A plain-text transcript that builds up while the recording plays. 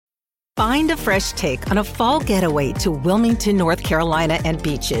Find a fresh take on a fall getaway to Wilmington, North Carolina and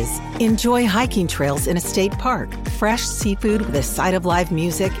beaches. Enjoy hiking trails in a state park, fresh seafood with a side of live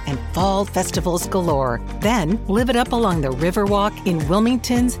music, and fall festivals galore. Then live it up along the Riverwalk in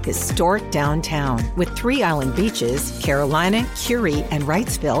Wilmington's historic downtown. With 3 island beaches, Carolina, Curie, and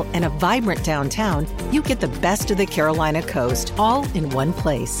Wrightsville, and a vibrant downtown, you get the best of the Carolina coast all in one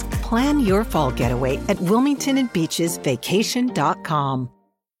place. Plan your fall getaway at WilmingtonandBeachesVacation.com.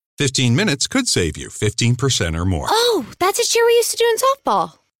 15 minutes could save you 15% or more. Oh, that's a cheer we used to do in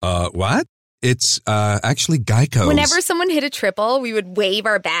softball. What? It's actually Geico's. Whenever someone hit a triple, we would wave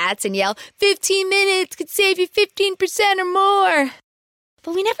our bats and yell, 15 minutes could save you 15% or more.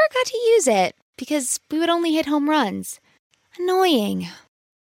 But we never got to use it because we would only hit home runs. Annoying.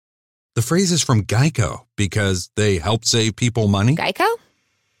 The phrase is from Geico because they help save people money. Geico?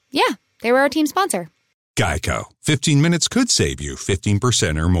 Yeah, they were our team sponsor. Geico. 15 minutes could save you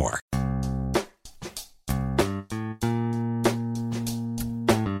 15% or more.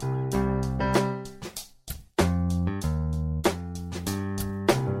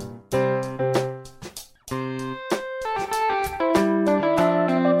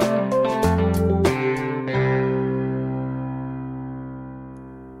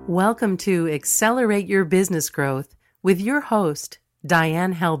 Welcome to Accelerate Your Business Growth with your host,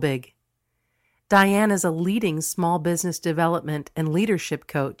 Diane Helbig. Diane is a leading small business development and leadership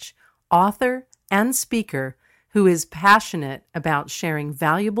coach, author, and speaker who is passionate about sharing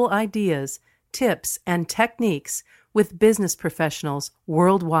valuable ideas, tips, and techniques with business professionals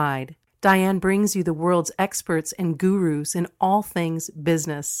worldwide. Diane brings you the world's experts and gurus in all things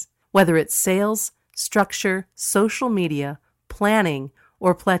business. Whether it's sales, structure, social media, planning,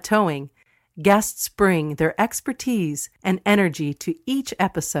 or plateauing, guests bring their expertise and energy to each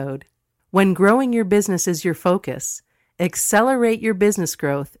episode. When growing your business is your focus, Accelerate Your Business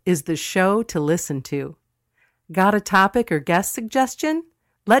Growth is the show to listen to. Got a topic or guest suggestion?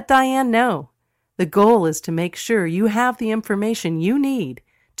 Let Diane know. The goal is to make sure you have the information you need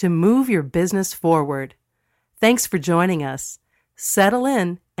to move your business forward. Thanks for joining us. Settle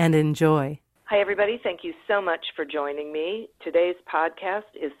in and enjoy. Hi, everybody. Thank you so much for joining me. Today's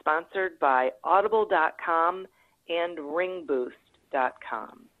podcast is sponsored by Audible.com and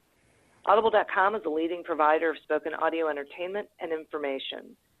Ringboost.com. Audible.com is a leading provider of spoken audio entertainment and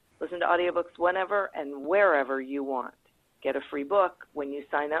information. Listen to audiobooks whenever and wherever you want. Get a free book when you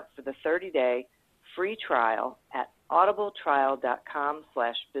sign up for the 30-day free trial at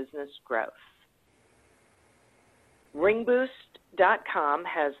audibletrial.com/businessgrowth. Ringboost.com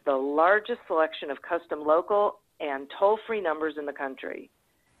has the largest selection of custom local and toll-free numbers in the country.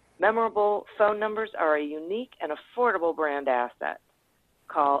 Memorable phone numbers are a unique and affordable brand asset.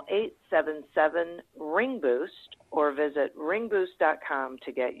 Call 877-RING-BOOST or visit ringboost.com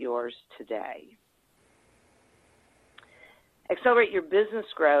to get yours today. Accelerate Your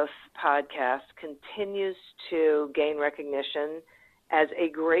Business Growth podcast continues to gain recognition as a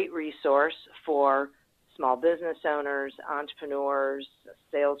great resource for small business owners, entrepreneurs,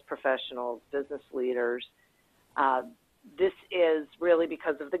 sales professionals, business leaders. This is really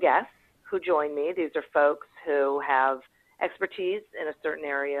because of the guests who join me. These are folks who have expertise in a certain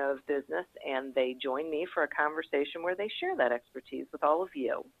area of business, and they join me for a conversation where they share that expertise with all of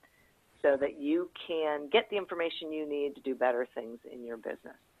you so that you can get the information you need to do better things in your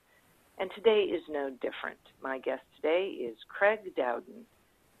business. And today is no different. My guest today is Craig Dowden.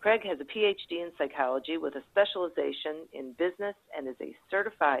 Craig has a PhD in psychology with a specialization in business and is a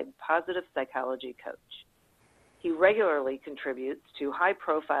certified positive psychology coach. He regularly contributes to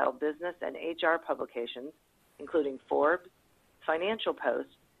high-profile business and HR publications, including Forbes, Financial Post,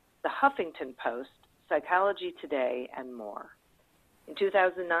 The Huffington Post, Psychology Today, and more. In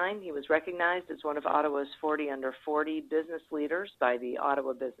 2009, he was recognized as one of Ottawa's 40 under 40 business leaders by the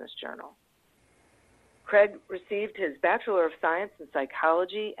Ottawa Business Journal. Craig received his Bachelor of Science in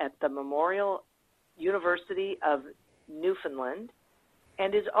Psychology at the Memorial University of Newfoundland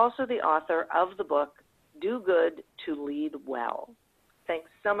and is also the author of the book, Do Good to Lead Well. Thanks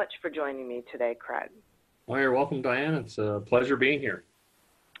so much for joining me today, Craig. Well, you're welcome, Diane. It's a pleasure being here.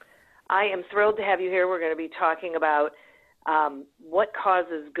 I am thrilled to have you here. We're going to be talking about what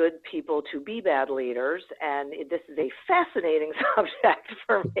causes good people to be bad leaders, and this is a fascinating subject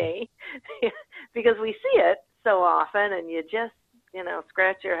for me because we see it so often, and you just,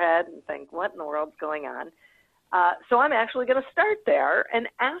 scratch your head and think, what in the world's going on? So I'm actually going to start there and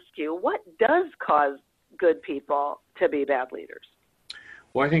ask you, what does cause good people to be bad leaders?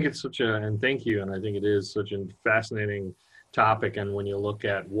 Well, I think it's and thank you, and I think it is such a fascinating topic. And when you look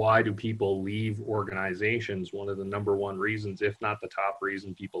at why do people leave organizations, one of the number one reasons, if not the top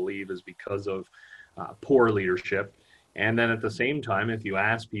reason people leave, is because of poor leadership. And then at the same time, if you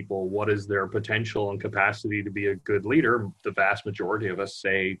ask people what is their potential and capacity to be a good leader, the vast majority of us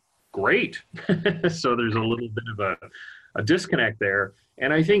say, great. So there's a little bit of a disconnect there.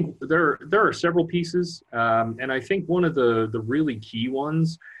 And I think there are several pieces. And I think one of the really key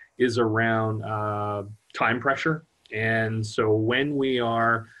ones is around time pressure. And so when we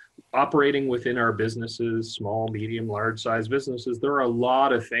are operating within our businesses, small, medium, large size businesses, there are a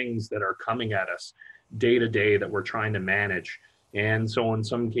lot of things that are coming at us day to day that we're trying to manage. And so in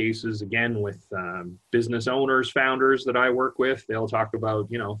some cases, again, with business owners, founders that I work with, they'll talk about,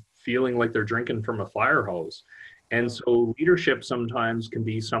 feeling like they're drinking from a fire hose. And so leadership sometimes can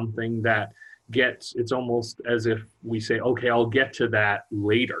be something that it's almost as if we say, okay, I'll get to that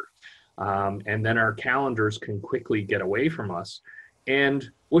later. And then our calendars can quickly get away from us. And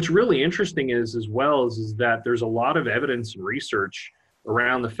what's really interesting is that there's a lot of evidence and research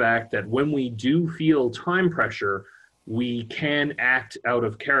around the fact that when we do feel time pressure, we can act out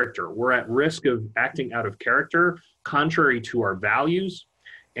of character. We're at risk of acting out of character, contrary to our values.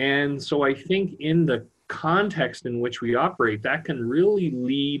 And so I think in the context in which we operate, that can really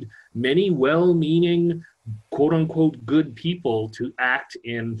lead many well-meaning, quote unquote, good people to act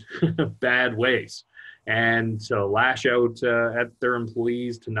in bad ways and to lash out at their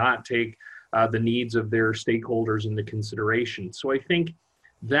employees, to not take the needs of their stakeholders into consideration. So I think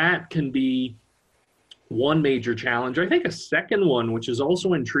that can be one major challenge. I think a second one, which is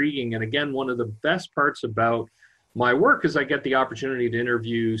also intriguing, and again, one of the best parts about my work is I get the opportunity to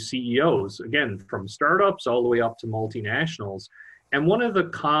interview CEOs, again, from startups all the way up to multinationals. And one of the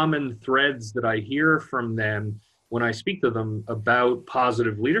common threads that I hear from them when I speak to them about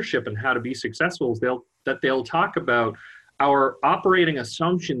positive leadership and how to be successful is they'll talk about our operating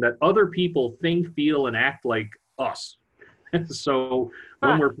assumption that other people think, feel, and act like us. So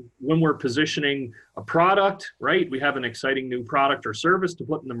when we're positioning a product, right, we have an exciting new product or service to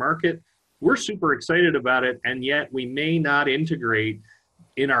put in the market, we're super excited about it, and yet we may not integrate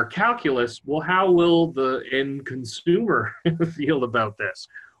in our calculus, well, how will the end consumer feel about this?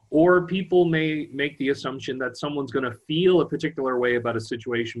 Or people may make the assumption that someone's going to feel a particular way about a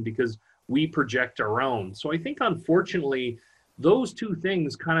situation because we project our own. So I think, unfortunately, those two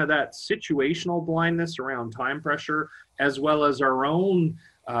things, kind of that situational blindness around time pressure, as well as our own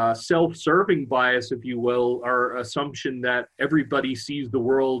self-serving bias, if you will, our assumption that everybody sees the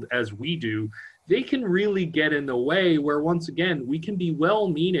world as we do, they can really get in the way where, once again, we can be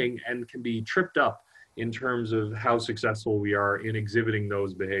well-meaning and can be tripped up in terms of how successful we are in exhibiting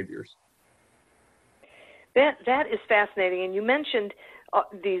those behaviors. That is fascinating. And you mentioned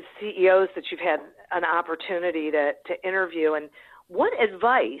these CEOs that you've had an opportunity to interview. And what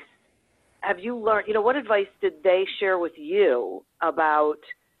advice have you learned? What advice did they share with you about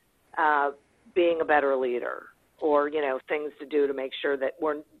being a better leader, or things to do to make sure that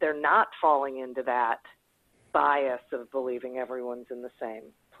they're not falling into that bias of believing everyone's in the same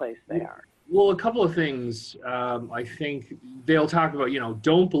place they are? Well, a couple of things. I think they'll talk about,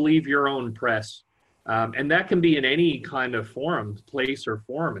 don't believe your own press. And that can be in any kind of place or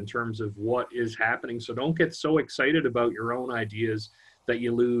form in terms of what is happening. So don't get so excited about your own ideas that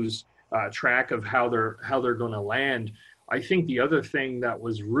you lose track of how they're going to land. I think the other thing that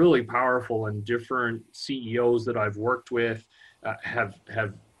was really powerful, and different CEOs that I've worked with have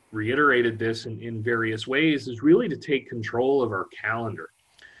reiterated this in various ways, is really to take control of our calendar.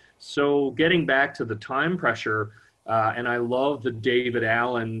 So getting back to the time pressure, and I love the David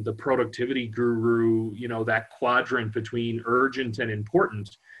Allen, the productivity guru, that quadrant between urgent and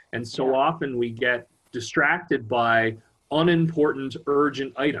important. And so often we get distracted by unimportant,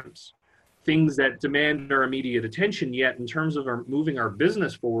 urgent items, things that demand our immediate attention, yet in terms of moving our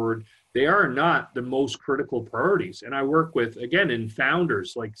business forward, they are not the most critical priorities. And I work with, again, in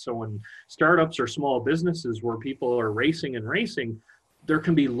founders, so in startups or small businesses where people are racing, there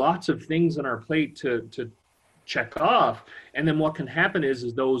can be lots of things on our plate to check off. And then what can happen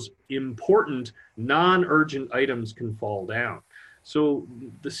is those important, non-urgent items can fall down. So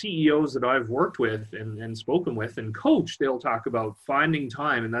the CEOs that I've worked with and spoken with and coached, they'll talk about finding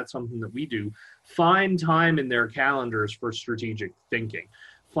time, and that's something that we do. Find time in their calendars for strategic thinking.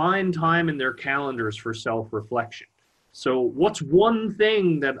 Find time in their calendars for self-reflection. So what's one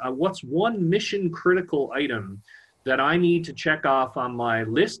mission critical item that I need to check off on my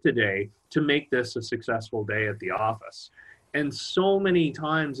list today to make this a successful day at the office? And so many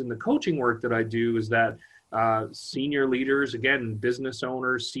times in the coaching work that I do is that Senior leaders, again, business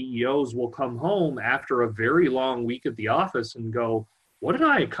owners, CEOs will come home after a very long week at the office and go, what did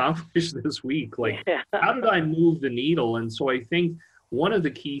I accomplish this week? Like, how did I move the needle? And so I think one of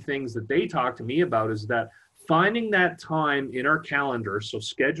the key things that they talk to me about is that finding that time in our calendar, so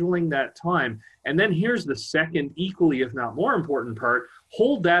scheduling that time. And then here's the second, equally, if not more important part,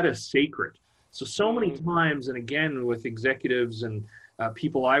 hold that as sacred. So many times, and again, with executives and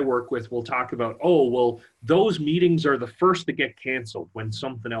people I work with, will talk about, oh, well, those meetings are the first to get canceled when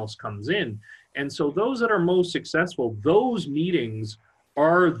something else comes in. And so those that are most successful, those meetings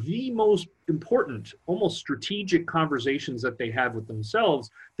are the most important, almost strategic conversations that they have with themselves,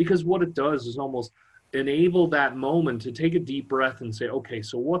 because what it does is almost enable that moment to take a deep breath and say, okay,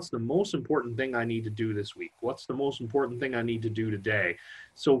 so what's the most important thing I need to do this week? What's the most important thing I need to do today?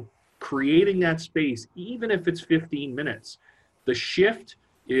 So creating that space, even if it's 15 minutes, the shift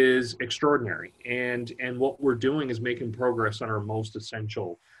is extraordinary. And what we're doing is making progress on our most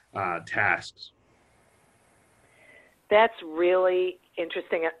essential tasks. That's really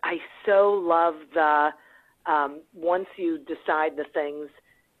interesting. I so love the, once you decide the things,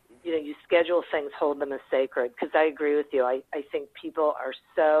 you schedule things, hold them as sacred, because I agree with you. I think people are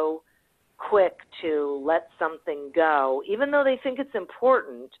so quick to let something go, even though they think it's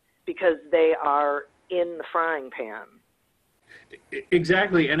important, because they are in the frying pan.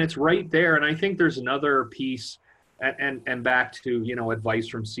 Exactly, and it's right there. And I think there's another piece, and back to advice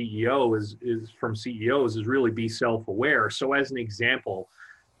from CEOs is really be self-aware. So as an example,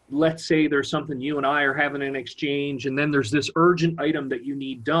 let's say there's something you and I are having an exchange, and then there's this urgent item that you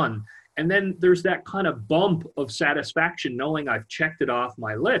need done, and then there's that kind of bump of satisfaction knowing I've checked it off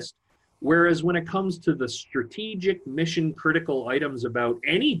my list. Whereas when it comes to the strategic, mission critical items about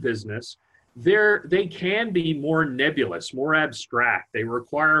any business, they can be more nebulous, more abstract. They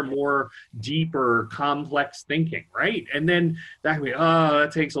require more deeper, complex thinking, right? And then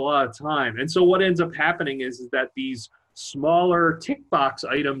that takes a lot of time. And so what ends up happening is that these smaller tick box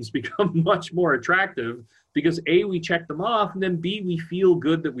items become much more attractive because A, we check them off, and then B, we feel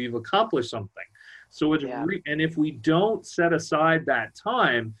good that we've accomplished something. So and if we don't set aside that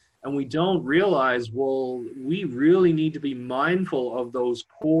time, and we don't realize, well, we really need to be mindful of those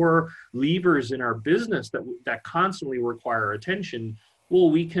core levers in our business that constantly require attention,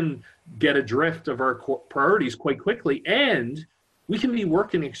 well, we can get adrift of our priorities quite quickly, and we can be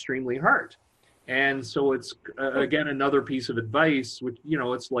working extremely hard. And so it's, again, another piece of advice, which,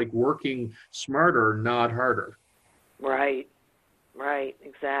 it's like working smarter, not harder. Right,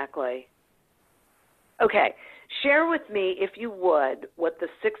 exactly. Okay. Share with me, if you would, what the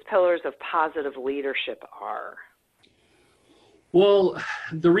 6 pillars of positive leadership are. Well,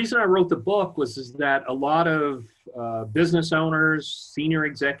 the reason I wrote the book is that a lot of business owners, senior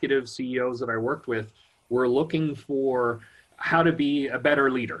executives, CEOs that I worked with were looking for how to be a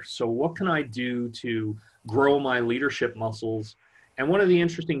better leader. So what can I do to grow my leadership muscles? And one of the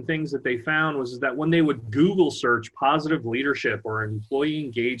interesting things that they found was that when they would Google search positive leadership or employee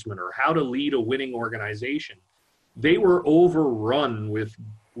engagement or how to lead a winning organization, they were overrun with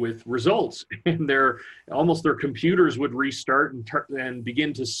results, and their computers would restart and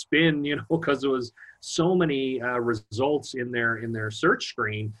begin to spin, because there was so many results in their search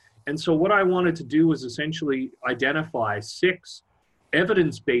screen. And so what I wanted to do was essentially identify 6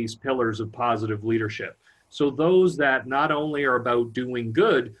 evidence-based pillars of positive leadership. So those that not only are about doing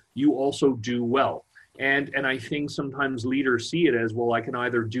good, you also do well. And I think sometimes leaders see it as, well, I can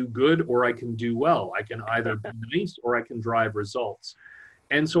either do good or I can do well. I can either be nice or I can drive results.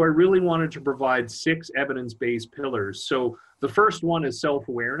 And so I really wanted to provide 6 evidence-based pillars. So the first one is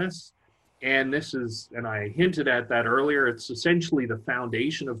self-awareness. And I hinted at that earlier, it's essentially the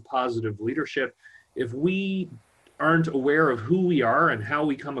foundation of positive leadership. If we aren't aware of who we are and how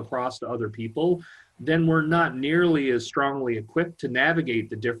we come across to other people, then we're not nearly as strongly equipped to navigate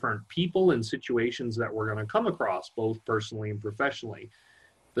the different people and situations that we're going to come across, both personally and professionally.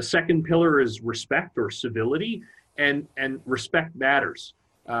 The second pillar is respect or civility, and respect matters.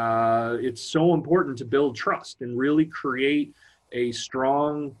 It's so important to build trust and really create a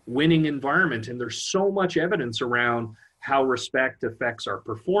strong winning environment. And there's so much evidence around how respect affects our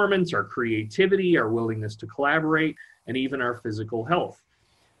performance, our creativity, our willingness to collaborate, and even our physical health.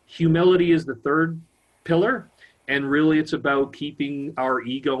 Humility is the third pillar, and really it's about keeping our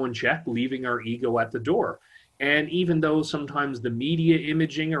ego in check, leaving our ego at the door. And even though sometimes the media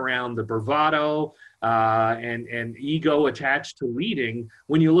imaging around the bravado and ego attached to leading,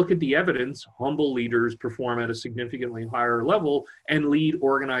 when you look at the evidence, humble leaders perform at a significantly higher level and lead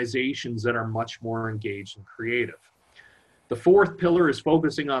organizations that are much more engaged and creative. The fourth pillar is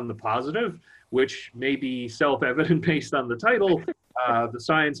focusing on the positive, which may be self-evident based on the title, the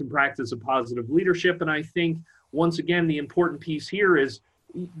science and practice of positive leadership. And I think, once again, the important piece here is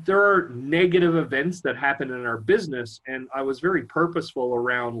there are negative events that happen in our business, and I was very purposeful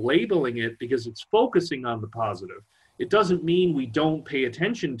around labeling it because it's focusing on the positive. It doesn't mean we don't pay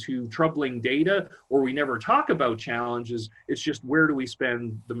attention to troubling data or we never talk about challenges. It's just, where do we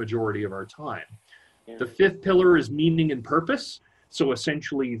spend the majority of our time? Yeah. The fifth pillar is meaning and purpose. So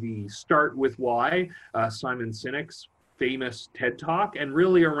essentially the start with why, Simon Sinek's famous TED Talk, and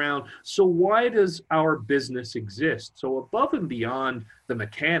really around, so why does our business exist? So above and beyond the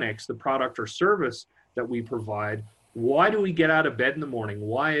mechanics, the product or service that we provide, why do we get out of bed in the morning?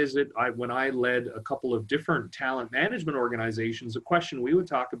 Why is it, when I led a couple of different talent management organizations, a question we would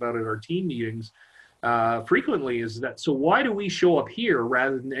talk about at our team meetings frequently is that, so why do we show up here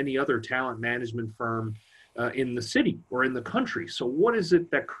rather than any other talent management firm in the city or in the country? So what is it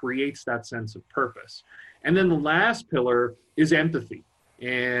that creates that sense of purpose? And then the last pillar is empathy.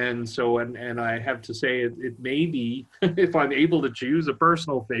 And so, and I have to say, it may be, if I'm able to choose, a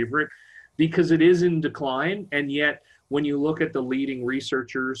personal favorite, because it is in decline. And yet, when you look at the leading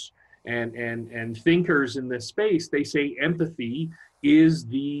researchers and thinkers in this space, they say empathy is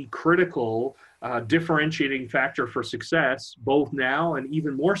the critical differentiating factor for success, both now and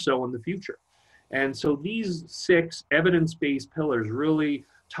even more so in the future. And so these 6 evidence-based pillars really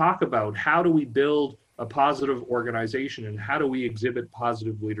talk about, how do we build a positive organization and how do we exhibit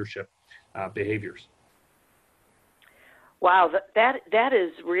positive leadership behaviors. Wow, that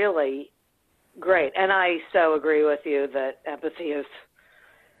is really great. And I so agree with you that empathy is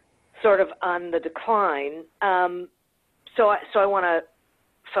sort of on the decline. So I want to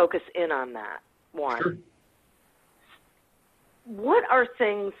focus in on that one. Sure. What are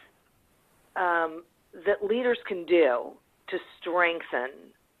things that leaders can do to strengthen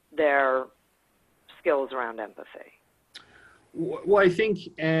their skills around empathy? Well, I think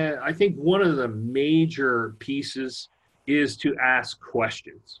one of the major pieces is to ask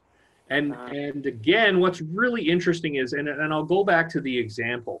questions. And again, what's really interesting is, and I'll go back to the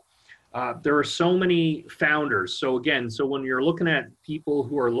example, there are so many founders. So again, so when you're looking at people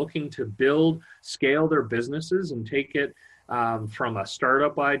who are looking to scale their businesses and take it from a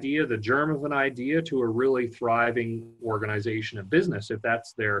startup idea, the germ of an idea, to a really thriving organization and business, if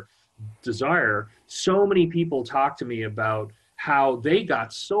that's their desire, so many people talk to me about how they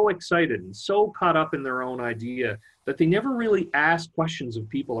got so excited and so caught up in their own idea that they never really asked questions of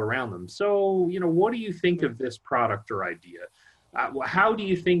people around them. So, what do you think of this product or idea? How do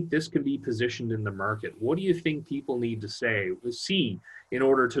you think this can be positioned in the market? What do you think people need to see in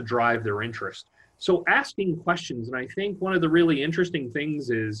order to drive their interest? So asking questions, and I think one of the really interesting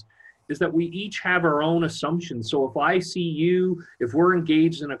things is that we each have our own assumptions. So if I see you, if we're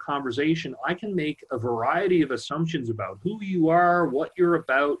engaged in a conversation, I can make a variety of assumptions about who you are, what you're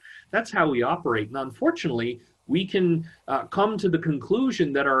about. That's how we operate. And unfortunately, we can come to the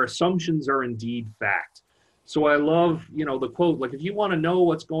conclusion that our assumptions are indeed fact. So I love, the quote, like, if you want to know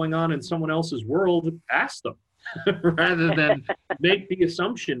what's going on in someone else's world, ask them rather than make the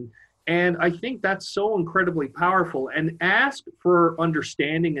assumption. And I think that's so incredibly powerful. And ask for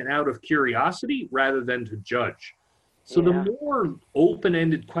understanding and out of curiosity rather than to judge. So the more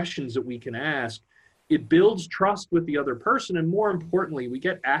open-ended questions that we can ask, it builds trust with the other person. And more importantly, we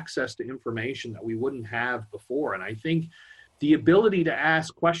get access to information that we wouldn't have before. And I think the ability to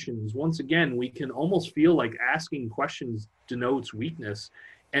ask questions, once again, we can almost feel like asking questions denotes weakness.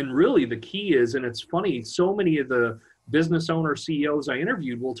 And really the key is, and it's funny, so many of the business owner CEOs I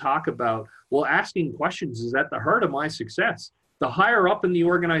interviewed will talk about, well, asking questions is at the heart of my success. The higher up in the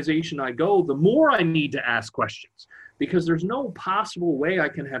organization I go, the more I need to ask questions, because there's no possible way I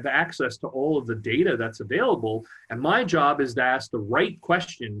can have access to all of the data that's available. And my job is to ask the right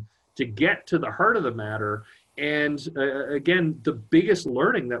question to get to the heart of the matter. And again, the biggest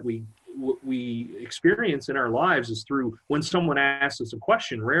learning that we experience in our lives is through when someone asks us a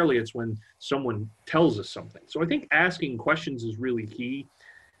question. Rarely it's when someone tells us something. So I think asking questions is really key.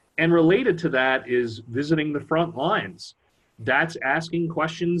 And related to that is visiting the front lines. That's asking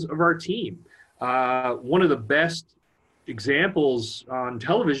questions of our team. One of the best examples on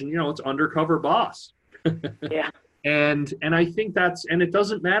television, it's Undercover Boss. Yeah. And I think and it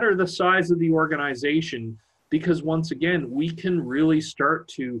doesn't matter the size of the organization, because once again, we can really start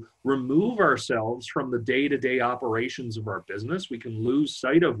to remove ourselves from the day-to-day operations of our business. We can lose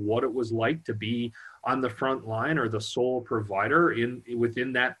sight of what it was like to be on the front line or the sole provider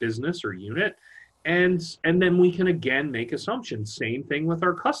within that business or unit. And then we can again make assumptions. Same thing with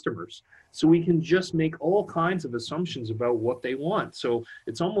our customers. So we can just make all kinds of assumptions about what they want. So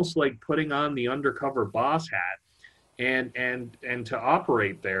it's almost like putting on the undercover boss hat and to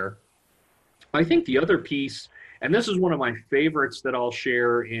operate there. I think the other piece, and this is one of my favorites that I'll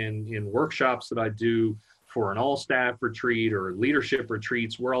share in workshops that I do for an all-staff retreat or leadership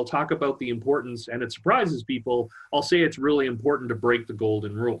retreats, where I'll talk about the importance, and it surprises people, I'll say it's really important to break the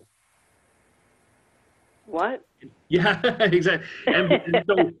golden rule. What? Yeah, exactly. And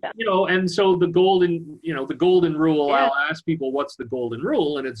so, and so the golden rule, yeah. I'll ask people, what's the golden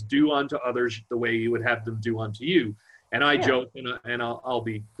rule? And it's do unto others the way you would have them do unto you. And I joke, and I'll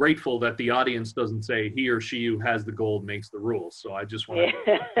be grateful that the audience doesn't say he or she who has the gold makes the rules. So I just want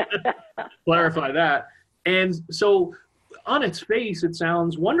to clarify that. And so on its face, it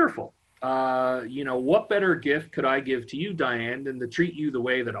sounds wonderful. What better gift could I give to you, Diane, than to treat you the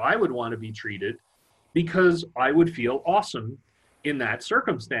way that I would want to be treated, because I would feel awesome in that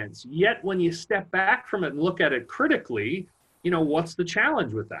circumstance. Yet when you step back from it and look at it critically, what's the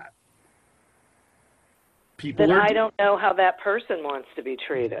challenge with that? I don't know how that person wants to be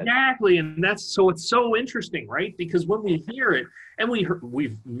treated. Exactly, and it's so interesting, right? Because when we hear it, and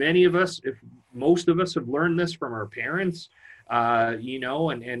many of us, if most of us have learned this from our parents,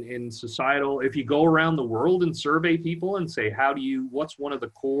 and in societal, if you go around the world and survey people and say, what's one of the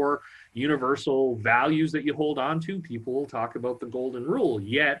core universal values that you hold on to, people will talk about the golden rule.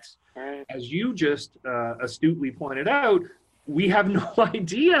 Yet, as you just astutely pointed out, we have no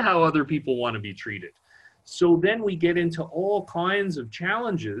idea how other people want to be treated. So then we get into all kinds of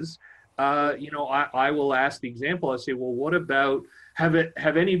challenges. I will ask the example. I say, well, what about, have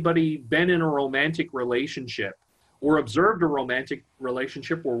anybody been in a romantic relationship or observed a romantic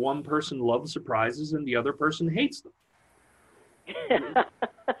relationship where one person loves surprises and the other person hates them?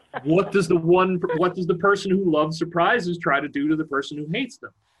 What does the person who loves surprises try to do to the person who hates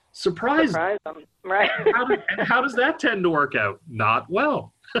them? Surprise them. Right. And how does that tend to work out? Not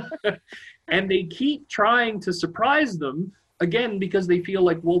well. And they keep trying to surprise them, again, because they feel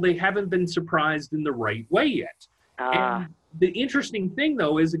like, well, they haven't been surprised in the right way yet. And the interesting thing,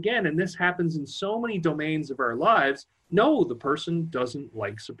 though, is, again, and this happens in so many domains of our lives, no, the person doesn't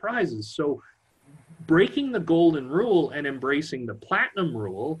like surprises. So breaking the golden rule and embracing the platinum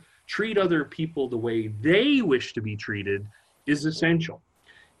rule, treat other people the way they wish to be treated, is essential.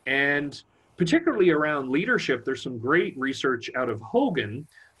 And particularly around leadership, there's some great research out of Hogan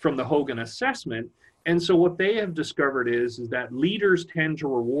from the Hogan assessment. And so what they have discovered is that leaders tend to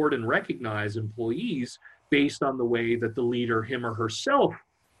reward and recognize employees based on the way that the leader, him or herself,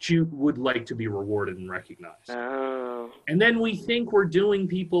 would like to be rewarded and recognized. Oh. And then we think we're doing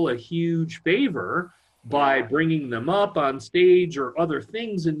people a huge favor by bringing them up on stage or other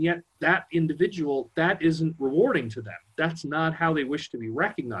things, and yet that individual, that isn't rewarding to them. That's not how they wish to be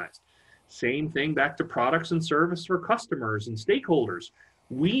recognized. Same thing back to products and service for customers and stakeholders.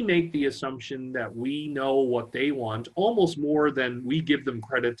 We make the assumption that we know what they want almost more than we give them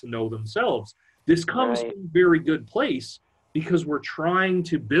credit to know themselves. This comes from a very good place because we're trying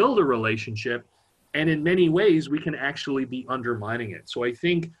to build a relationship, and in many ways we can actually be undermining it. So I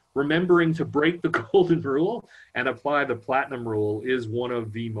think remembering to break the golden rule and apply the platinum rule is one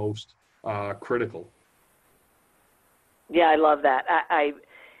of the most critical. Yeah, I love that. I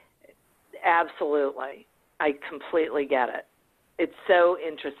absolutely, I completely get it. It's so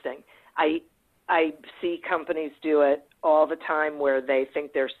interesting. I see companies do it all the time where they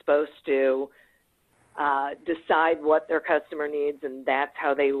think they're supposed to decide what their customer needs, and that's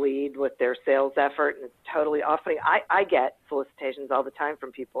how they lead with their sales effort. And it's totally off-putting. I get solicitations all the time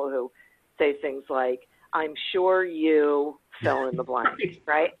from people who say things like, I'm sure you fill in the blank,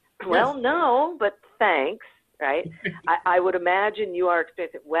 right? Well, no, but thanks, right? I would imagine you are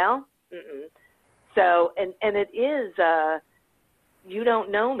expected. Well, so, and it is, you don't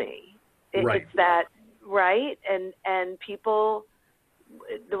know me. It's that, right? And people,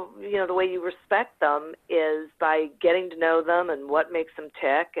 the way you respect them is by getting to know them and what makes them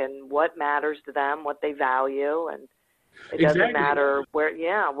tick and what matters to them, what they value, and it doesn't matter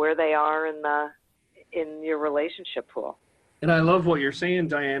where they are in your relationship pool. And I love what you're saying,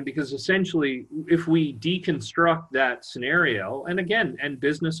 Diane, because essentially, if we deconstruct that scenario, and again, and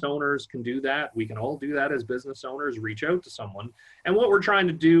business owners can do that, we can all do that as business owners, reach out to someone. And what we're trying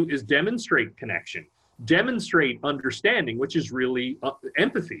to do is demonstrate connection, demonstrate understanding, which is really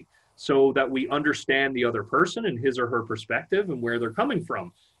empathy, so that we understand the other person and his or her perspective and where they're coming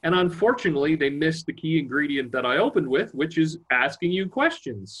from. And unfortunately, they missed the key ingredient that I opened with, which is asking you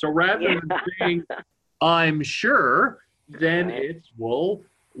questions. So rather than saying, I'm sure, then it's, well,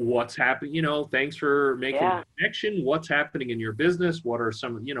 what's happening, thanks for making Yeah. the connection. What's happening in your business? What are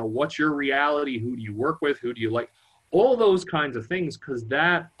some, what's your reality? Who do you work with? Who do you like? All those kinds of things, because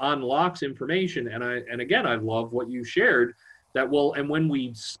that unlocks information. And again, I love what you shared and when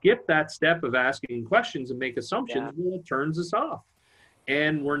we skip that step of asking questions and make assumptions, well, it turns us off.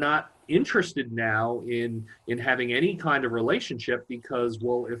 And we're not interested now in having any kind of relationship because,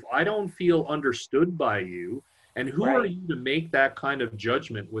 well, if I don't feel understood by you, and who are you to make that kind of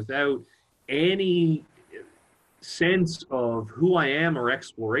judgment without any sense of who I am or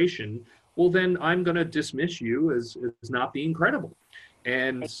exploration, well, then I'm going to dismiss you as not being credible.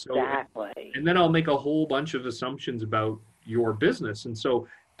 And exactly. And then I'll make a whole bunch of assumptions about your business. And so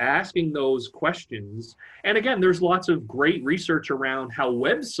asking those questions, and again, there's lots of great research around how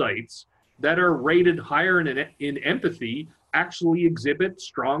websites that are rated higher in empathy actually exhibit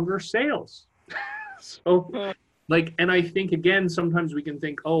stronger sales. So and I think, again, sometimes we can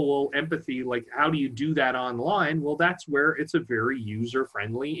think, oh, well, empathy, like, how do you do that online? Well, that's where it's a very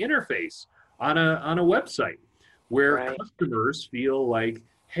user-friendly interface on a website where customers feel like,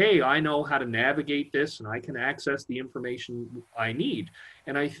 hey, I know how to navigate this and I can access the information I need.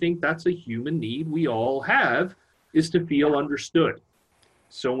 And I think that's a human need we all have, is to feel understood.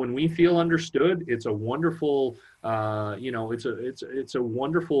 So when we feel understood, it's a wonderful, it's a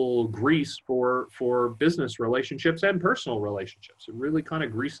wonderful grease for business relationships and personal relationships. It really kind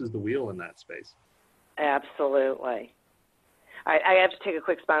of greases the wheel in that space. Absolutely. I have to take a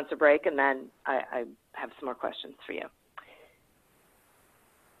quick sponsor break, and then I have some more questions for you.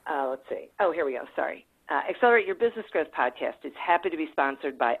 Let's see. Oh, here we go. Sorry. Accelerate Your Business Growth podcast is happy to be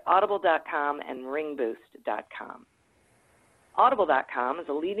sponsored by Audible.com and RingBoost.com. Audible.com is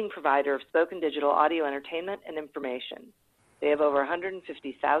a leading provider of spoken digital audio entertainment and information. They have over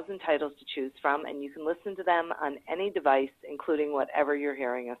 150,000 titles to choose from, and you can listen to them on any device, including whatever you're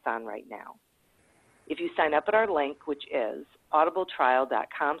hearing us on right now. If you sign up at our link, which is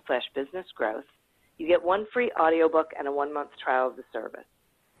audibletrial.com/businessgrowth, you get one free audiobook and a 1-month trial of the service.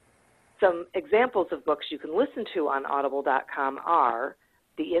 Some examples of books you can listen to on Audible.com are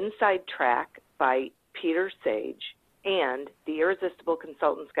The Inside Track by Peter Sage and The Irresistible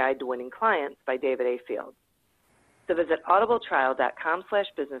Consultant's Guide to Winning Clients by David A. Field. So visit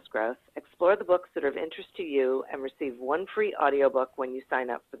audibletrial.com/businessgrowth, explore the books that are of interest to you, and receive one free audiobook when you sign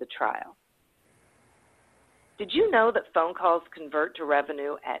up for the trial. Did you know that phone calls convert to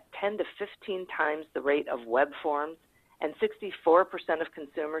revenue at 10 to 15 times the rate of web forms, and 64% of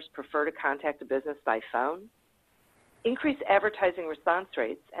consumers prefer to contact a business by phone? Increase advertising response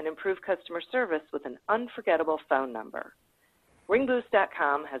rates and improve customer service with an unforgettable phone number.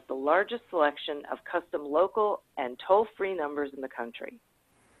 RingBoost.com has the largest selection of custom local and toll-free numbers in the country.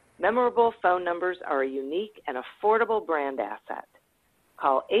 Memorable phone numbers are a unique and affordable brand asset.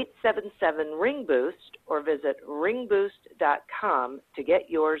 Call 877-RING-BOOST or visit ringboost.com to get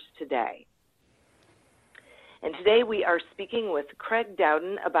yours today. And today we are speaking with Craig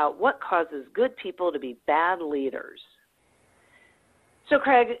Dowden about what causes good people to be bad leaders. So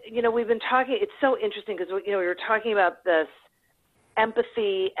Craig, we've been talking, it's so interesting because, we were talking about this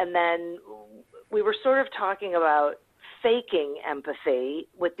empathy, and then we were sort of talking about faking empathy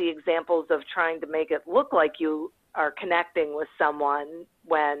with the examples of trying to make it look like you are connecting with someone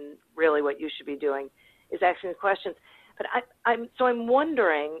when really what you should be doing is asking questions. But I'm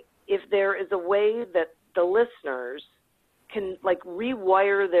wondering if there is a way that the listeners can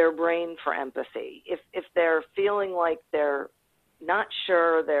rewire their brain for empathy. If they're feeling like they're not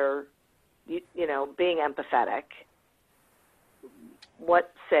sure they're, being empathetic,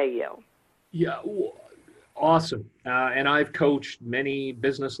 what say you? Yeah, awesome. And I've coached many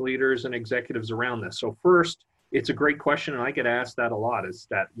business leaders and executives around this. So first, it's a great question, and I get asked that a lot, is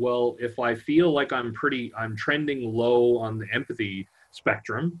that, well, if I feel like I'm trending low on the empathy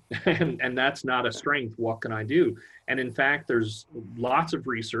spectrum, and that's not a strength, what can I do? And in fact, there's lots of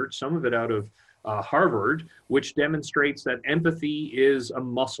research, some of it out of Harvard, which demonstrates that empathy is a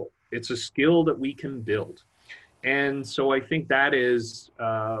muscle. It's a skill that we can build. And so I think that is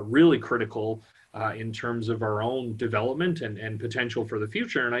really critical in terms of our own development and potential for the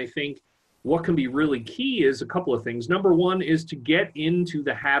future. And I think what can be really key is a couple of things. Number one is to get into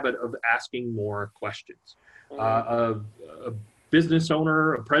the habit of asking more questions. A business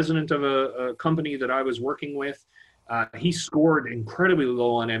owner, a president of a company that I was working with, he scored incredibly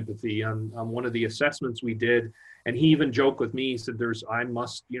low on empathy on one of the assessments we did. And he even joked with me, he said, I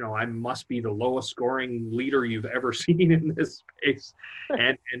must be the lowest scoring leader you've ever seen in this space.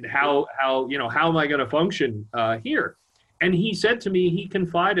 And how am I going to function here? And he said to me, he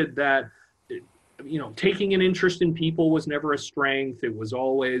confided that taking an interest in people was never a strength. It was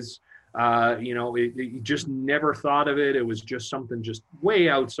always, it just never thought of it. It was just something just way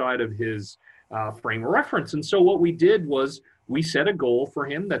outside of his frame of reference. And so what we did was we set a goal for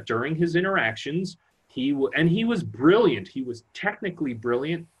him that during his interactions, he was brilliant. He was technically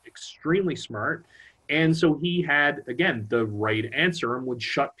brilliant, extremely smart. And so he had, again, the right answer and would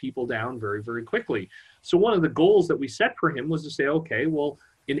shut people down very, very quickly. So one of the goals that we set for him was to say, okay, well,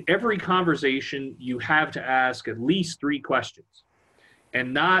 in every conversation, you have to ask at least 3 questions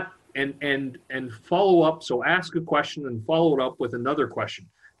and follow up. So ask a question and follow it up with another question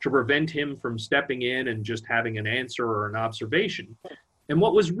to prevent him from stepping in and just having an answer or an observation. And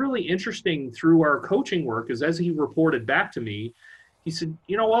what was really interesting through our coaching work is as he reported back to me, he said,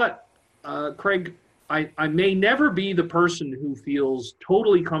 you know what, Craig, I may never be the person who feels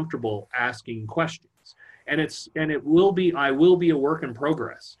totally comfortable asking questions. And I will be a work in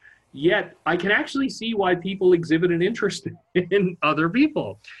progress. Yet I can actually see why people exhibit an interest in other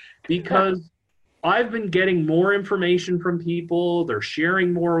people, because I've been getting more information from people. They're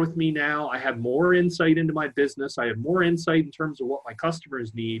sharing more with me now. I have more insight into my business. I have more insight in terms of what my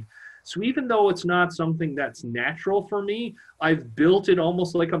customers need. So even though it's not something that's natural for me, I've built it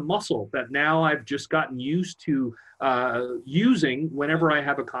almost like a muscle that now I've just gotten used to using whenever I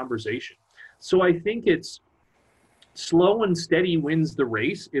have a conversation. So I think it's slow and steady wins the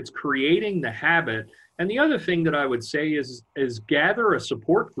race. It's creating the habit. And the other thing that I would say is gather a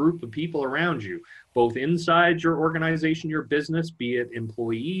support group of people around you, both inside your organization, your business, be it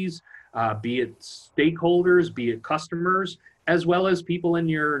employees, be it stakeholders, be it customers, as well as people in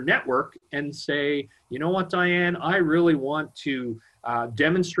your network, and say, you know what, Diane, I really want to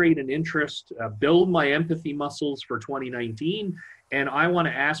demonstrate an interest, build my empathy muscles for 2019, and I want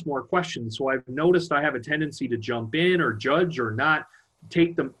to ask more questions. So I've noticed I have a tendency to jump in or judge or not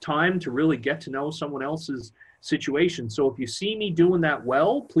take the time to really get to know someone else's situation. So if you see me doing that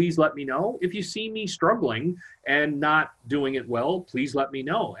well, please let me know. If you see me struggling and not doing it well, please let me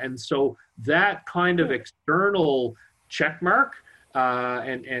know. And so that kind of external check mark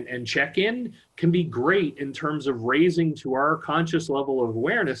and check-in can be great in terms of raising to our conscious level of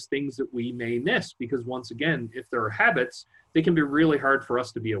awareness things that we may miss, because once again, if there are habits, they can be really hard for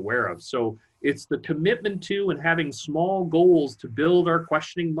us to be aware of. So it's the commitment to and having small goals to build our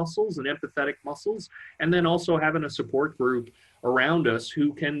questioning muscles and empathetic muscles, and then also having a support group around us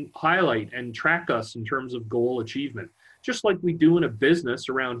who can highlight and track us in terms of goal achievement. Just like we do in a business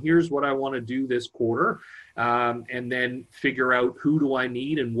around, here's what I want to do this quarter, and then figure out who do I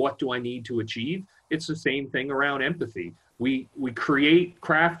need and what do I need to achieve. It's the same thing around empathy. We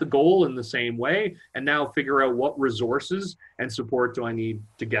craft the goal in the same way, and now figure out what resources and support do I need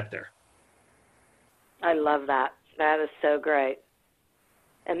to get there. I love that. That is so great.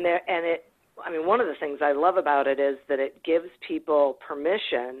 One of the things I love about it is that it gives people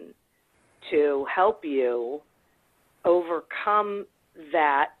permission to help you overcome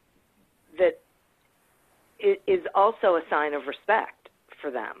that it is also a sign of respect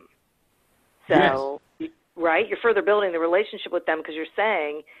for them. So, yes. Right? You're further building the relationship with them because you're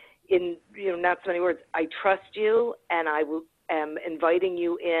saying, in not so many words, I trust you, and I am inviting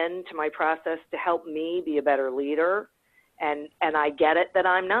you into my process to help me be a better leader, and I get it that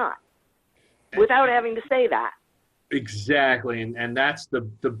I'm not, without having to say that. Exactly, and that's the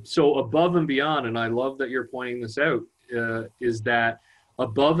so above and beyond, and I love that you're pointing this out, is that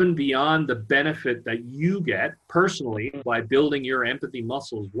above and beyond the benefit that you get personally by building your empathy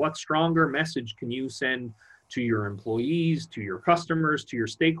muscles, what stronger message can you send to your employees, to your customers, to your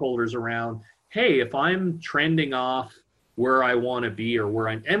stakeholders around, hey, if I'm trending off where I want to be or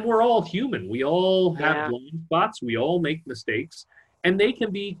and we're all human. We all have blind spots. We all make mistakes, and they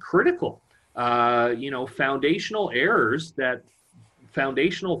can be critical. Foundational errors,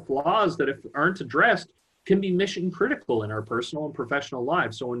 foundational flaws that if aren't addressed can be mission critical in our personal and professional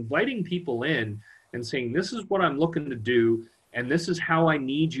lives. So inviting people in and saying, this is what I'm looking to do, and this is how I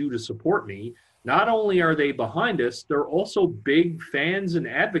need you to support me. Not only are they behind us, they're also big fans and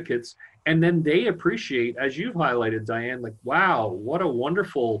advocates. And then they appreciate, as you've highlighted, Diane, like, wow, what a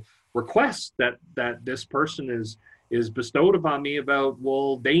wonderful request that this person is bestowed upon me about,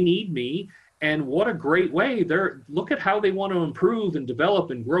 well, they need me. And what a great way. Look at how they want to improve and develop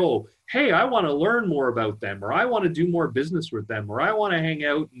and grow. Hey, I want to learn more about them, or I want to do more business with them, or I want to hang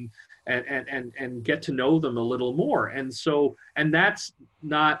out and get to know them a little more. And so, and that's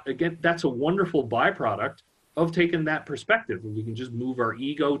a wonderful byproduct of taking that perspective. We can just move our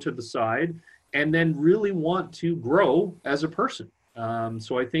ego to the side and then really want to grow as a person.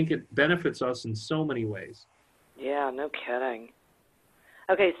 So I think it benefits us in so many ways. Yeah, no kidding.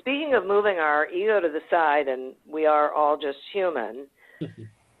 Okay, speaking of moving our ego to the side, and we are all just human,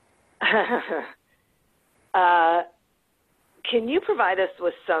 can you provide us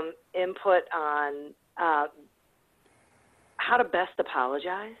with some input on how to best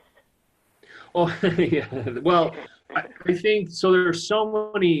apologize? Oh, yeah. Well, I think so. There's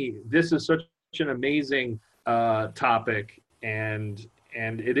so many. This is such an amazing topic, and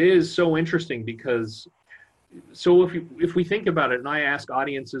it is so interesting because. So if we think about it, and I ask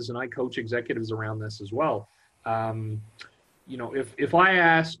audiences and I coach executives around this as well, if I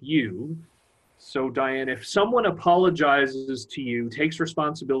ask you, so Diane, if someone apologizes to you, takes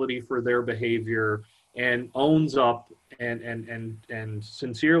responsibility for their behavior, and owns up and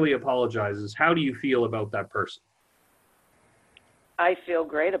sincerely apologizes, how do you feel about that person? I feel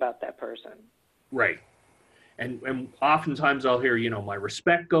great about that person. Right. And oftentimes I'll hear, my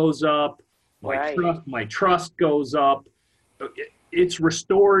respect goes up. My trust goes up. It's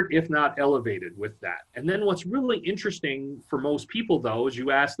restored, if not elevated, with that. And then what's really interesting for most people, though, is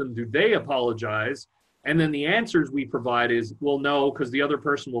you ask them, do they apologize? And then the answers we provide is, well, no, because the other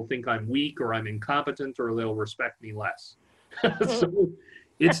person will think I'm weak or I'm incompetent or they'll respect me less. So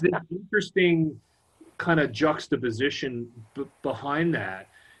it's this interesting kind of juxtaposition behind that.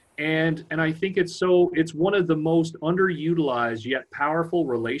 And I think it's one of the most underutilized yet powerful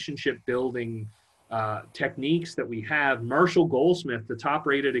relationship building techniques that we have. Marshall Goldsmith, the top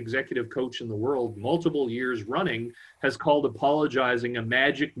rated executive coach in the world, multiple years running, has called apologizing a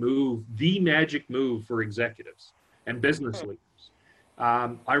magic move, the magic move for executives and business leaders.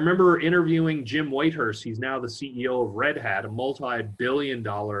 I remember interviewing Jim Whitehurst. He's now the CEO of Red Hat, a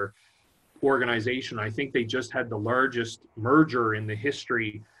multi-billion-dollar organization. I think they just had the largest merger in the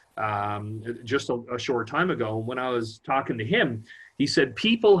history just a short time ago. When I was talking to him, he said,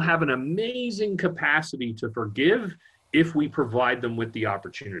 people have an amazing capacity to forgive if we provide them with the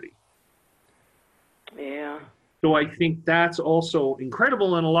opportunity. Yeah. So I think that's also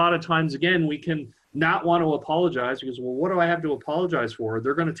incredible. And a lot of times, again, we can not want to apologize because, well, what do I have to apologize for?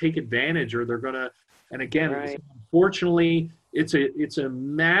 They're going to take advantage, or they're going to, and again, unfortunately, it's a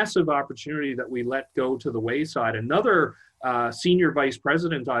massive opportunity that we let go to the wayside. Another senior vice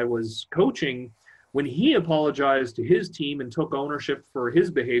president I was coaching, when he apologized to his team and took ownership for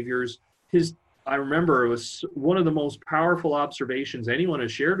his behaviors, I remember it was one of the most powerful observations anyone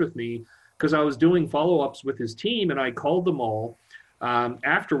has shared with me, because I was doing follow-ups with his team and I called them all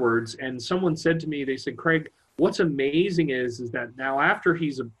afterwards, and someone said to me, they said, Craig, what's amazing is that now after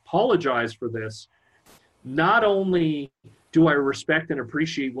he's apologized for this, not only do I respect and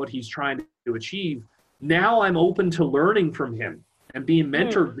appreciate what he's trying to achieve, now I'm open to learning from him and being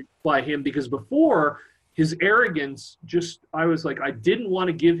mentored by him, because before, his arrogance, I was like, I didn't want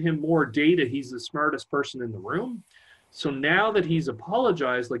to give him more data. He's the smartest person in the room. So now that he's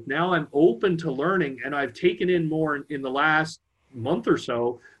apologized, now I'm open to learning, and I've taken in more in the last month or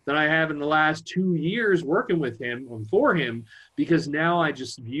so than I have in the last 2 years working with him and for him, because now I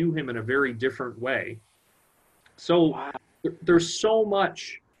just view him in a very different way. So there's so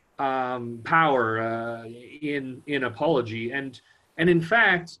much power in apology, and in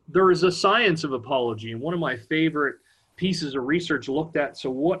fact, there is a science of apology. And one of my favorite pieces of research looked at,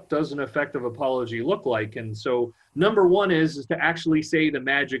 so what does an effective apology look like? And so number one is to actually say the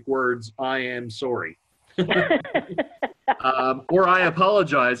magic words, I am sorry. Or I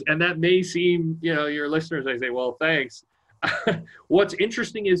apologize. And that may seem, your listeners, I say, well, thanks. What's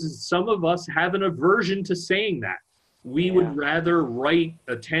interesting is some of us have an aversion to saying that. We would rather write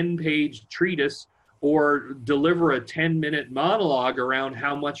a 10-page treatise or deliver a 10-minute monologue around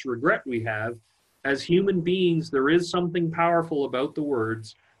how much regret we have. As human beings, there is something powerful about the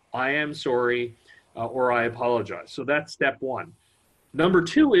words, I am sorry, or I apologize. So that's step one. Number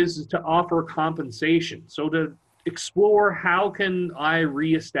two is to offer compensation. So to explore, how can I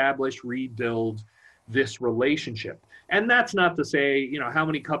rebuild this relationship? And that's not to say, how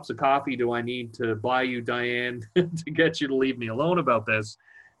many cups of coffee do I need to buy you, Diane, to get you to leave me alone about this?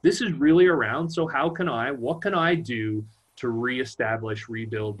 This is really around, so what can I do to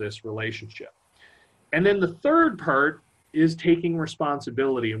rebuild this relationship? And then the third part is taking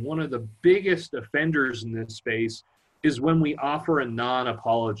responsibility. And one of the biggest offenders in this space is when we offer a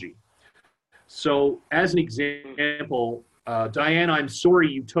non-apology. So as an example, Diane, I'm sorry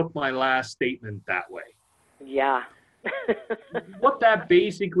you took my last statement that way. Yeah. What that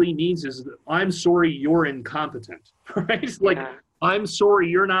basically means is, I'm sorry you're incompetent, right? I'm sorry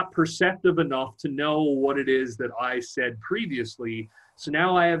you're not perceptive enough to know what it is that I said previously. So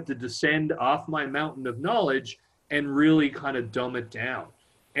now I have to descend off my mountain of knowledge and really kind of dumb it down.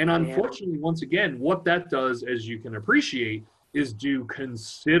 And unfortunately, once again, what that does, as you can appreciate, is do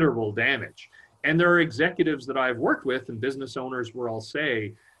considerable damage. And there are executives that I've worked with and business owners where I'll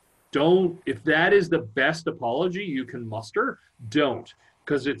say, don't, if that is the best apology you can muster, don't,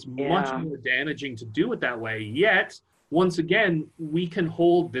 because it's much more damaging to do it that way. Yet, once again, we can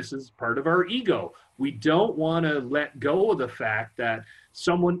hold this as part of our ego. We don't want to let go of the fact that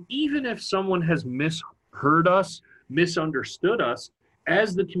someone, even if someone has misheard us, misunderstood us,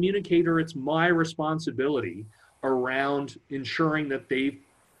 as the communicator, it's my responsibility around ensuring that they've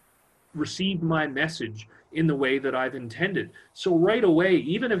received my message in the way that I've intended. So right away,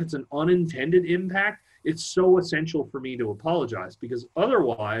 even if it's an unintended impact, it's so essential for me to apologize, because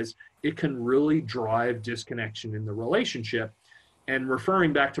otherwise it can really drive disconnection in the relationship. And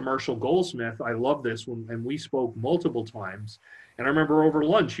referring back to Marshall Goldsmith, I love this one, and we spoke multiple times. And I remember over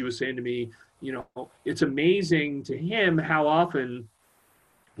lunch, he was saying to me, you know, it's amazing to him how often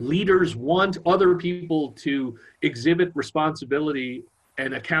leaders want other people to exhibit responsibility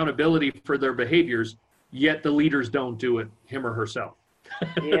and accountability for their behaviors, yet the leaders don't do it, him or herself.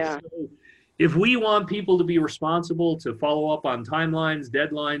 Yeah. So if we want people to be responsible, to follow up on timelines,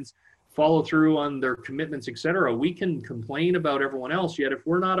 deadlines, follow through on their commitments, etc., we can complain about everyone else, yet if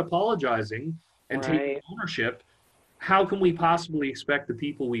we're not apologizing and taking ownership, how can we possibly expect the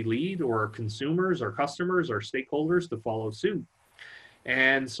people we lead, or our consumers, our customers, our stakeholders, to follow suit?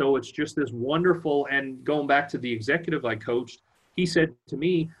 And so it's just this wonderful, and going back to the executive I coached, he said to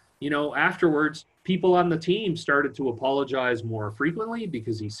me, you know, afterwards, people on the team started to apologize more frequently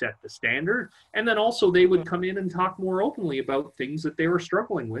because he set the standard. And then also they would come in and talk more openly about things that they were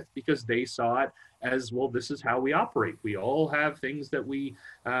struggling with, because they saw it as, well, this is how we operate. We all have things that we,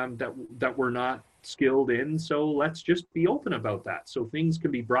 that we're not skilled in. So let's just be open about that, so things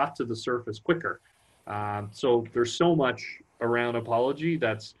can be brought to the surface quicker. So there's so much around apology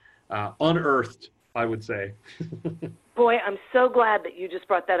that's unearthed, I would say. Boy, I'm so glad that you just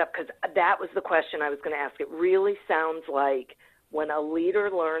brought that up, because that was the question I was going to ask. It really sounds like when a leader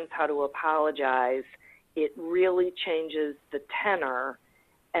learns how to apologize, it really changes the tenor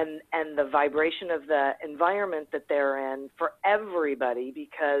and the vibration of the environment that they're in for everybody,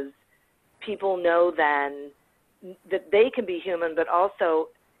 because people know then that they can be human, but also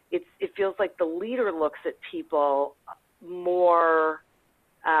it feels like the leader looks at people more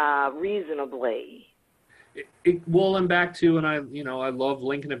reasonably. Well, and back to, and I love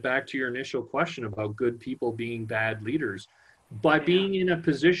linking it back to your initial question about good people being bad leaders. By being in a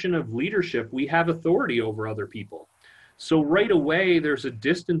position of leadership, we have authority over other people. So right away, there's a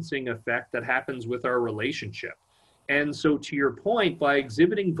distancing effect that happens with our relationship. And so to your point, by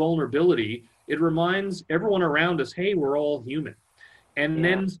exhibiting vulnerability, it reminds everyone around us, hey, we're all human. And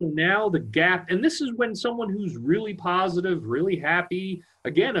then so now the gap, and this is when someone who's really positive, really happy,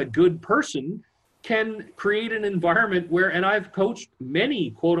 again, a good person, can create an environment where, and I've coached many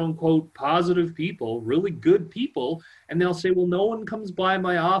quote unquote positive people, really good people, and they'll say, well, no one comes by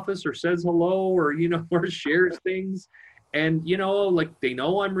my office or says hello or, or shares things. And, like they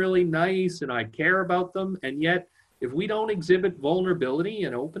know I'm really nice and I care about them. And yet if we don't exhibit vulnerability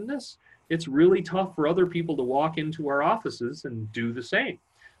and openness, it's really tough for other people to walk into our offices and do the same,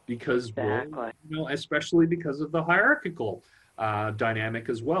 because, especially because of the hierarchical dynamic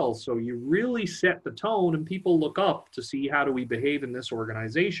as well. So you really set the tone and people look up to see, how do we behave in this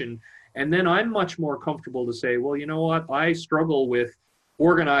organization? And then I'm much more comfortable to say, well, you know what, I struggle with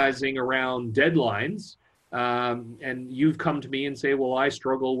organizing around deadlines. And you've come to me and say, well, I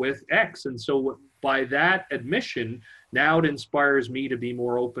struggle with X. And so by that admission, now it inspires me to be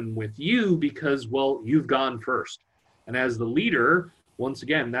more open with you because, well, you've gone first. And as the leader, once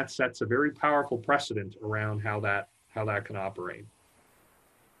again, that sets a very powerful precedent around how that can operate.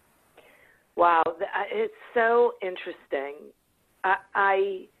 Wow, it's so interesting.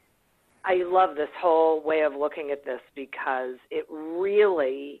 I love this whole way of looking at this, because it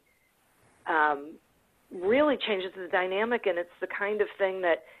really, really changes the dynamic, and it's the kind of thing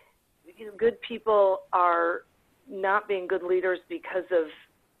that good people are not being good leaders because of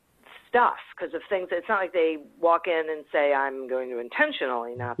stuff, because of things. It's not like they walk in and say, I'm going to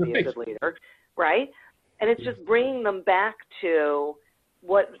intentionally not be a good leader, right? And it's just bringing them back to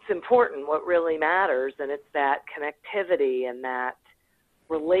what's important, what really matters, and it's that connectivity and that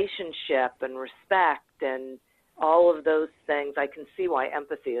relationship and respect and all of those things. I can see why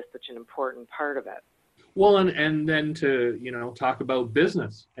empathy is such an important part of it. Well, and then to, talk about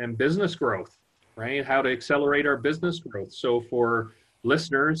business and business growth, right? How to accelerate our business growth. So for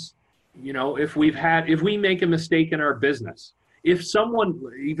listeners, if we make a mistake in our business, if someone,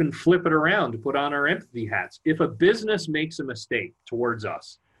 even flip it around to put on our empathy hats, if a business makes a mistake towards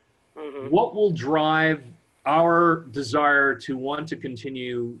us, what will drive our desire to want to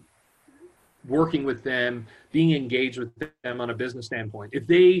continue working with them, being engaged with them on a business standpoint. If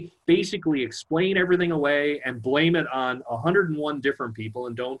they basically explain everything away and blame it on 101 different people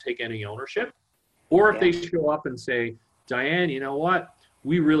and don't take any ownership, or if they show up and say, Diane, you know what?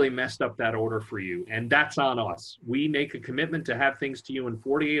 We really messed up that order for you, and that's on us. We make a commitment to have things to you in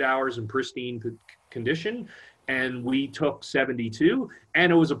 48 hours in pristine condition, and we took 72,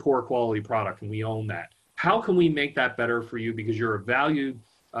 and it was a poor quality product, and we own that. How can we make that better for you, because you're a valued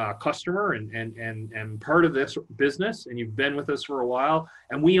customer and part of this business, and you've been with us for a while,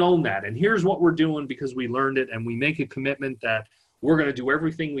 and we own that. And here's what we're doing because we learned it, and we make a commitment that we're going to do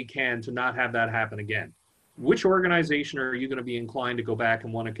everything we can to not have that happen again. Which organization are you going to be inclined to go back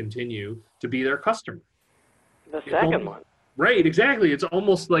and want to continue to be their customer? The second one. Right, exactly. It's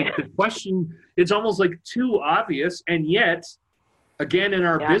almost like the question, it's almost like too obvious, and yet, again, in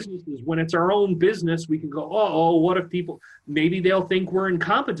our businesses, when it's our own business, we can go, oh, what if people, maybe they'll think we're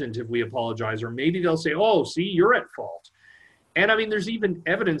incompetent if we apologize, or maybe they'll say, oh, see, you're at fault. And I mean, there's even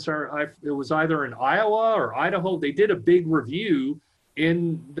evidence, it was either in Iowa or Idaho, they did a big review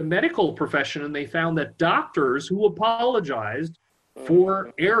in the medical profession, and they found that doctors who apologized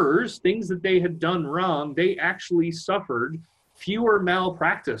for errors, things that they had done wrong, they actually suffered fewer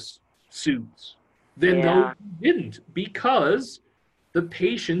malpractice suits than those who didn't, because the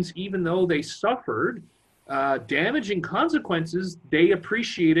patients, even though they suffered damaging consequences, they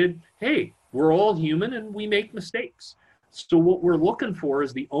appreciated, hey, we're all human and we make mistakes. So what we're looking for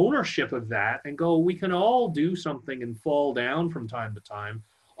is the ownership of that, and go, we can all do something and fall down from time to time.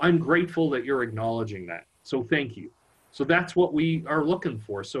 I'm grateful that you're acknowledging that. So thank you. So that's what we are looking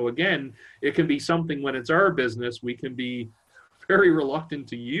for. So again, it can be something when it's our business, we can be very reluctant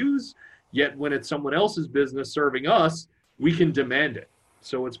to use, yet when it's someone else's business serving us, we can demand it.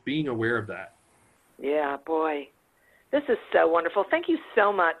 So it's being aware of that. Yeah, boy. This is so wonderful. Thank you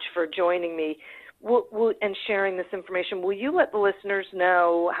so much for joining me and sharing this information. Will you let the listeners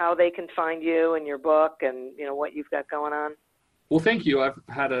know how they can find you and your book and, you know, what you've got going on? Well, thank you.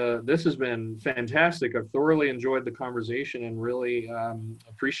 This has been fantastic. I've thoroughly enjoyed the conversation and really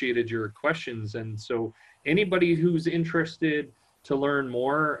appreciated your questions. And so anybody who's interested to learn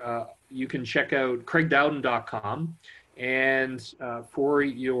more, you can check out craigdowden.com. And for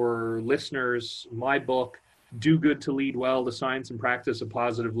your listeners, my book, Do Good to Lead Well, The Science and Practice of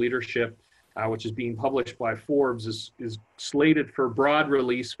Positive Leadership, which is being published by Forbes, is slated for broad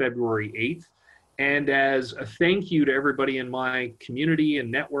release February 8th. And as a thank you to everybody in my community and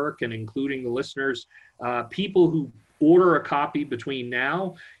network, and including the listeners, people who order a copy between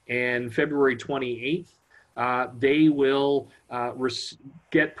now and February 28th, they will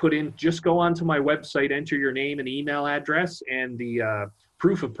get put in. Just go onto my website, enter your name and email address and the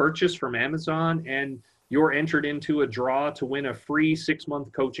proof of purchase from Amazon, and you're entered into a draw to win a free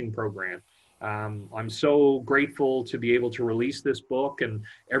 6-month coaching program. I'm so grateful to be able to release this book and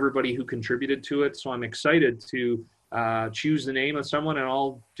everybody who contributed to it. So I'm excited to choose the name of someone, and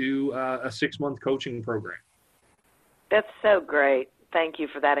I'll do a 6-month coaching program. That's so great. Thank you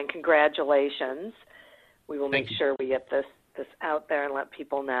for that, and congratulations. We will make sure we get this out there and let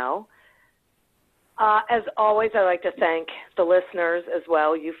people know. As always, I'd like to thank the listeners as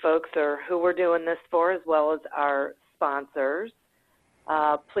well. You folks are who we're doing this for, as well as our sponsors.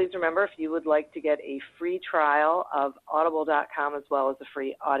 Please remember, if you would like to get a free trial of audible.com as well as a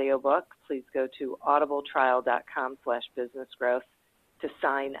free audiobook, please go to audibletrial.com/businessgrowth to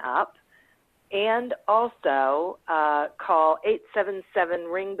sign up. And also call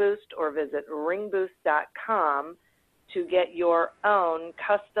 877-RING-BOOST or visit ringboost.com to get your own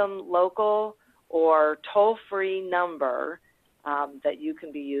custom local or toll-free number that you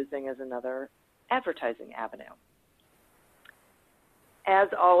can be using as another advertising avenue. As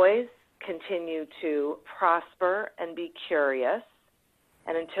always, continue to prosper and be curious.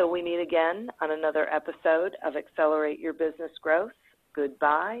 And until we meet again on another episode of Accelerate Your Business Growth,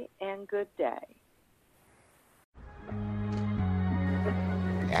 goodbye and good day.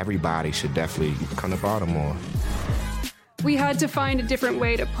 Everybody should definitely come to Baltimore. We had to find a different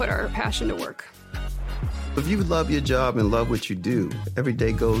way to put our passion to work. If you love your job and love what you do, every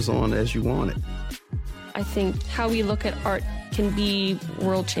day goes on as you want it. I think how we look at art can be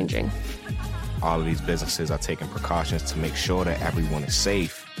world-changing. All of these businesses are taking precautions to make sure that everyone is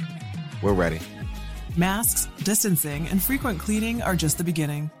safe. We're ready. Masks, distancing, and frequent cleaning are just the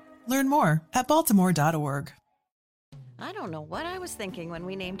beginning. Learn more at baltimore.org. I don't know what I was thinking when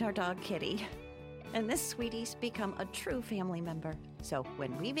we named our dog Kitty. And this sweetie's become a true family member. So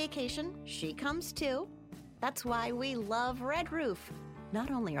when we vacation, she comes too. That's why we love Red Roof.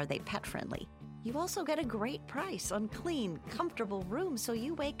 Not only are they pet friendly, You also get a great price on clean, comfortable rooms so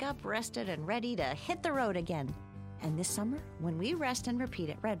you wake up rested and ready to hit the road again. And this summer, when we rest and repeat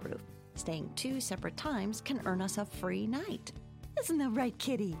at Red Roof, staying 2 separate times can earn us a free night. Isn't that right,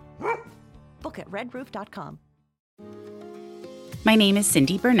 kitty? Book at redroof.com. My name is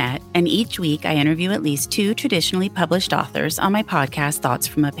Cindy Burnett, and each week I interview at least 2 traditionally published authors on my podcast, Thoughts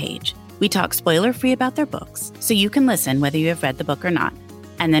from a Page. We talk spoiler-free about their books, so you can listen whether you have read the book or not.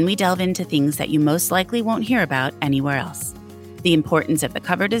 And then we delve into things that you most likely won't hear about anywhere else. The importance of the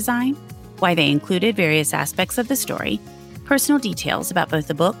cover design, why they included various aspects of the story, personal details about both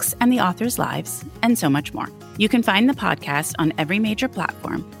the books and the authors' lives, and so much more. You can find the podcast on every major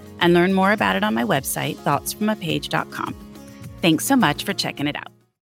platform and learn more about it on my website, thoughtsfromapage.com. Thanks so much for checking it out.